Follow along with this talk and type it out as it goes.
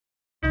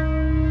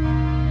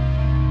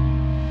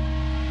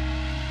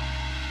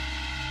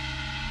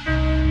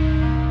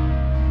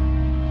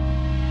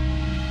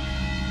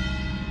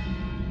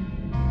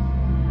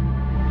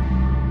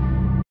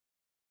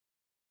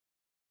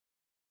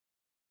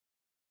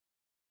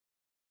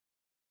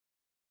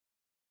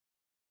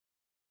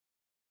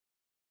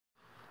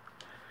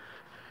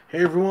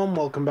Hey everyone,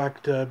 welcome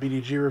back to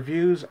BDG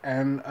Reviews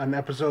and an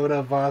episode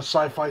of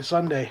Sci-Fi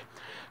Sunday.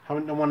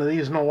 Haven't done one of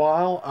these in a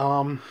while.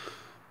 I'm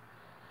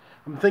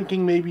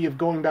thinking maybe of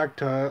going back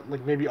to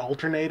maybe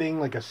alternating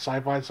like a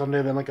Sci-Fi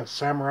Sunday then like a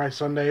Samurai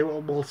Sunday.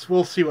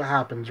 We'll see what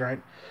happens,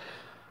 right?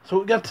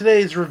 So we got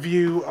today's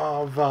review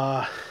of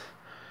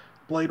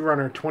Blade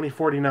Runner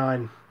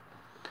 2049.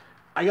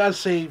 I gotta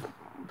say,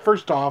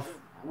 first off,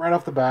 right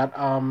off the bat,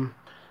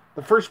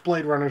 the first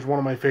Blade Runner is one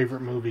of my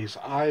favorite movies.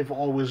 I've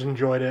always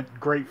enjoyed it.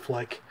 Great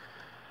flick.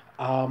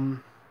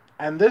 And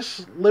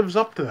this lives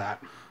up to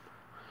that.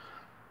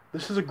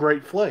 This is a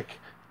great flick.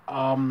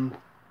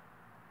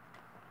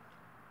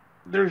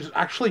 There's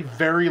actually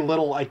very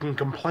little I can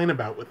complain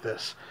about with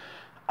this.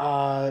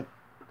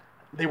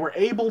 They were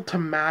able to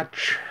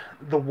match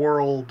the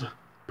world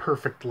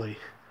perfectly.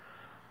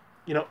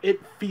 It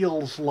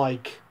feels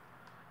like,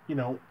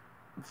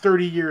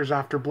 30 years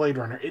after Blade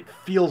Runner. It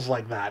feels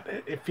like that.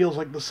 It feels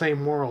like the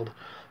same world.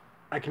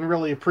 I can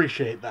really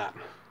appreciate that.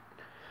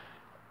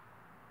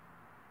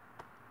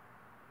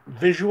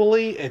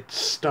 Visually, it's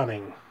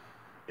stunning.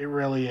 It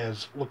really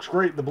is. Looks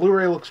great. The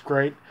Blu-ray looks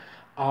great.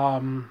 I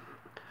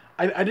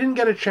didn't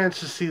get a chance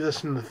to see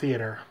this in the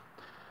theater.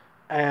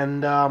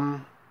 And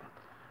the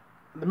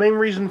main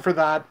reason for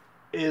that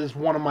is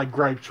one of my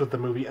gripes with the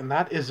movie, and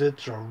that is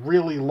it's a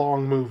really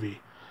long movie.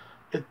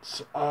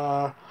 It's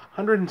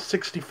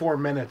 164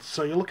 minutes,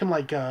 so you're looking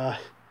like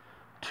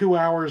 2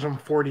 hours and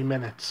 40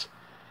 minutes.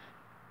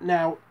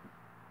 Now,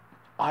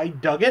 I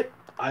dug it.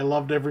 I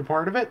loved every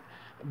part of it.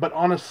 But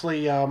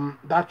honestly,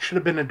 that should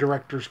have been a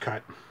director's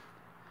cut.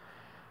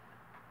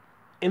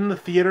 In the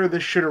theater,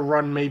 this should have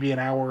run maybe an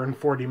hour and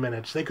 40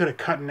 minutes. They could have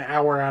cut an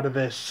hour out of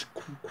this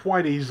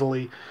quite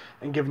easily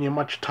and given you a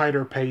much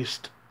tighter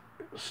paced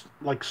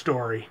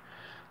story.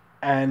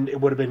 And it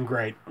would have been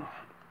great.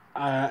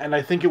 And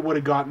I think it would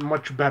have gotten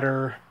much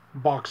better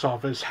box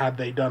office had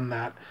they done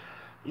that.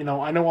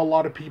 I know a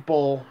lot of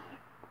people,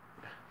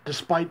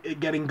 despite it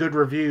getting good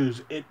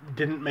reviews, it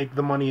didn't make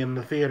the money in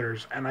the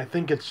theaters. And I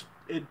think it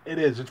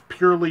is. It's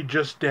purely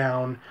just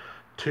down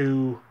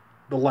to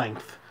the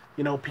length.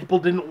 People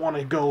didn't want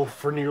to go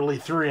for nearly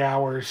 3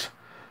 hours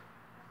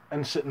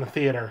and sit in the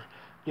theater.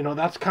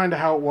 That's kind of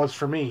how it was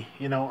for me.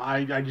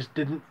 I just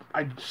didn't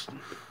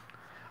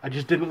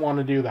want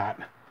to do that.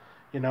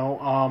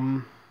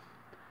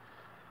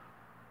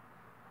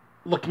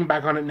 Looking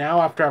back on it now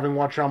after having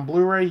watched it on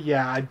Blu-ray,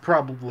 yeah, I'd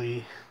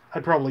probably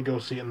go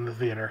see it in the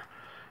theater.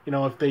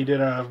 If they did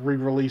a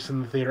re-release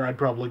in the theater, I'd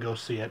probably go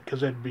see it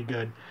because it'd be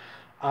good.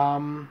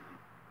 All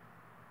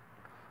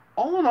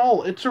in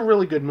all, it's a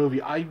really good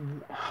movie. I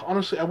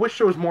wish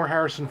there was more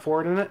Harrison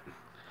Ford in it.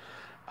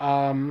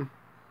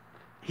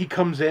 He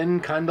comes in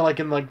kind of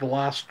in the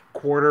last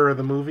quarter of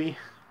the movie,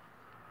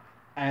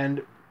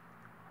 and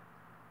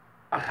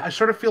I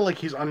sort of feel like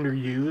he's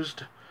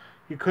underused.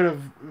 You could have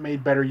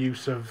made better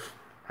use of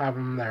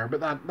having him there, but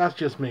that's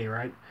just me,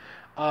 right?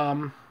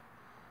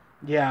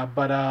 Yeah,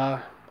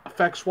 but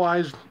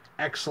effects-wise,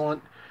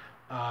 excellent.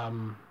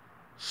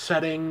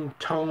 Setting,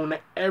 tone,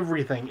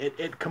 everything.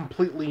 It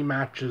completely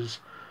matches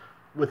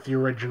with the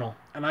original,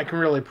 and I can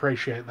really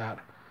appreciate that.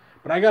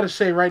 But I gotta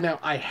say right now,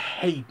 I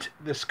hate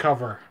this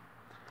cover.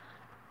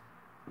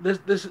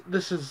 This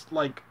is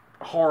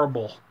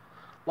horrible.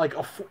 Like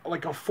a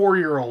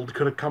 4-year-old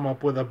could have come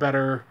up with a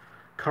better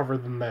cover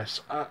than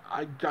this.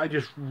 I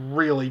just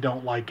really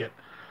don't like it.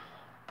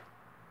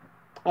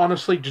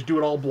 Honestly, just do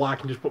it all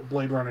black and just put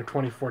Blade Runner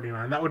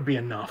 2049. That would be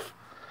enough.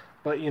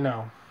 But it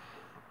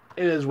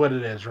is what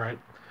it is, right?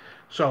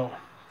 So,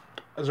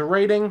 as a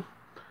rating,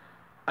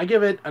 I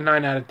give it a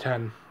 9 out of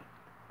 10.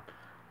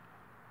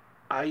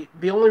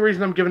 The only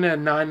reason I'm giving it a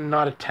 9 and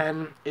not a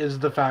 10 is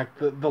the fact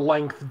that the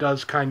length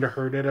does kind of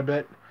hurt it a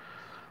bit.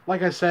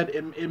 Like I said,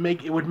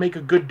 it would make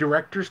a good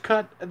director's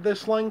cut at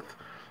this length,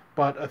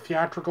 but a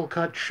theatrical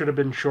cut should have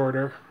been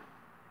shorter.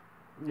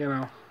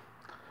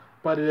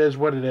 But it is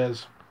what it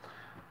is.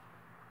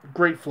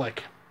 Great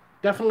flick.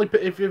 Definitely,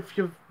 if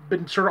you've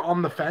been sort of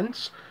on the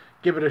fence,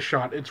 give it a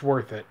shot. It's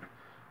worth it.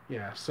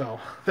 Yeah, so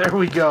there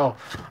we go.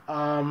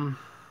 Like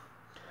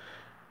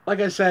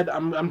I said,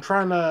 I'm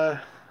trying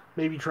to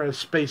maybe try to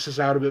space this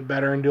out a bit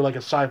better and do like a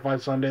Sci-Fi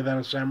Sunday then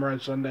a Samurai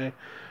Sunday.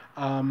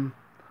 I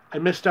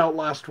missed out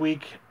last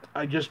week.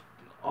 I just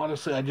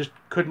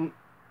couldn't.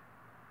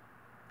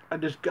 I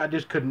just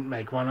couldn't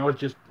make one. I was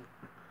just,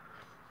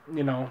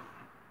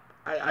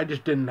 I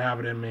just didn't have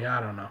it in me. I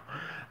don't know.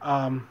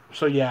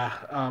 So yeah.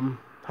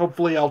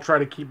 Hopefully I'll try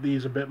to keep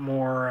these a bit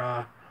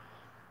more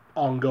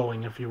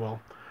ongoing, if you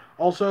will.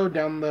 Also,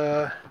 down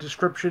the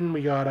description,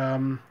 we got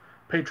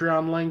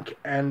Patreon link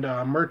and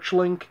merch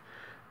link.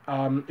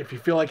 If you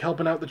feel like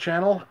helping out the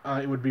channel,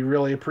 it would be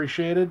really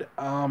appreciated.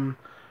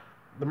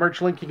 The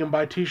merch link, you can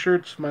buy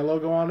t-shirts, my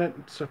logo on it.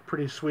 It's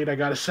pretty sweet, I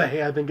gotta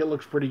say. I think it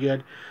looks pretty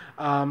good.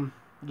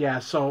 Yeah,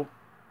 so,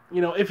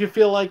 if you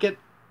feel like it,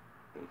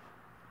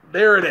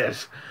 there it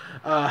is.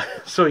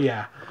 So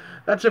yeah,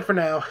 that's it for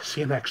now.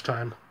 See you next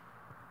time.